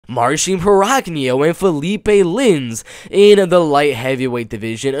Marcin Prachnio and Phillipe in the light heavyweight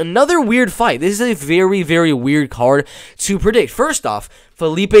division. Another weird fight. This is a very, very weird card to predict. First off,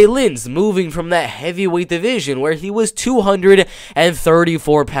 Phillipe moving from that heavyweight division where he was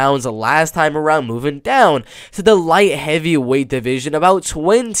 234 pounds the last time around, moving down to the light heavyweight division, about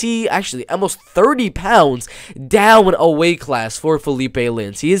 20, actually almost 30 pounds down a weight class for Phillipe.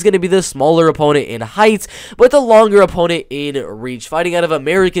 He is going to be the smaller opponent in height, but the longer opponent in reach, fighting out of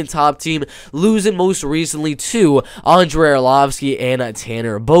American Top Team, losing most recently to Andrei Arlovsky and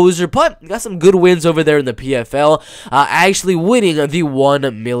Tanner Boser, but got some good wins over there in the PFL, actually winning the $1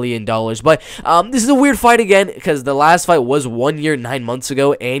 million. But this is a weird fight again, because the last fight was 1 year, 9 months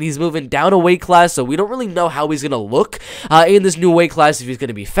ago, and he's moving down a weight class, so we don't really know how he's going to look in this new weight class, if he's going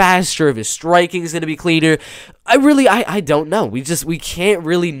to be faster, if his striking is going to be cleaner. I don't know. We can't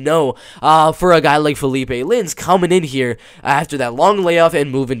really know for a guy like Phillipe coming in here after that long layoff and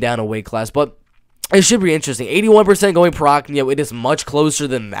moving down a weight class. But it should be interesting. 81% going Prachnio. It is much closer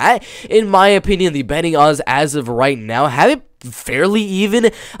than that. In my opinion, the betting odds as of right now have it fairly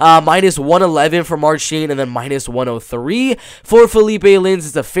even. Minus 111 for Marcin, and then minus 103 for Phillipe.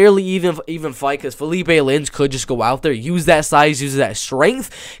 It's a fairly even fight, because Phillipe could just go out there, use that size, use that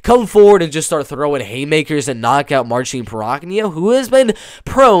strength, come forward and just start throwing haymakers and knock out Marcin Prachnio, who has been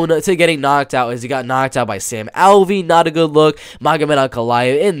prone to getting knocked out, as he got knocked out by Sam Alvey, not a good look, Magomed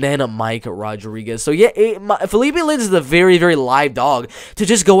Ankalaev, and then Mike Rodriguez. So yeah, Phillipe is a very, very live dog to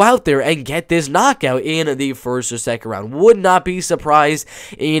just go out there and get this knockout in the first or second round. Would not be surprised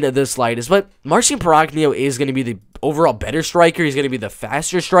in the slightest. But Marcin Prachnio is going to be the overall better striker. He's going to be the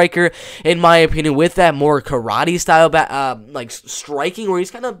faster striker, in my opinion, with that more karate style like striking, where he's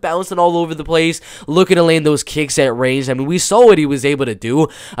kind of bouncing all over the place, looking to land those kicks at range. I mean, we saw what he was able to do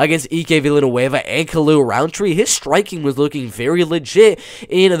against Ike Villanueva and Khalil Roundtree. His striking was looking very legit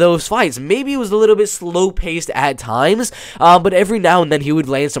in those fights. Maybe it was a little bit slow-paced at times, but every now and then he would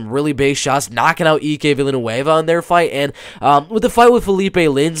land some really big shots, knocking out Ike Villanueva in their fight. And with the fight with Phillipe,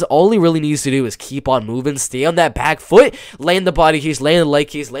 all he really needs to do is keep on moving, stay on that back foot, land the body kicks, land the leg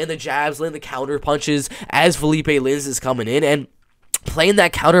kicks, land the jabs, land the counter punches as Phillipe is coming in, and playing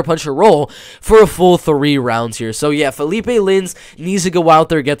that counter-puncher role for a full 3 rounds here. So yeah, Phillipe needs to go out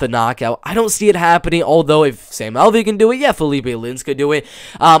there and get the knockout. I don't see it happening, although if Sam Alvey can do it, yeah, Phillipe could do it.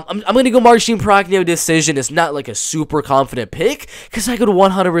 I'm going to go Marcin Prachnio decision. It's not like a super confident pick, because I could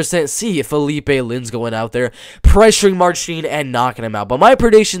 100% see Phillipe going out there, pressuring Marcin and knocking him out. But my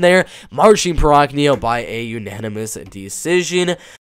prediction there, Marcin Prachnio by a unanimous decision.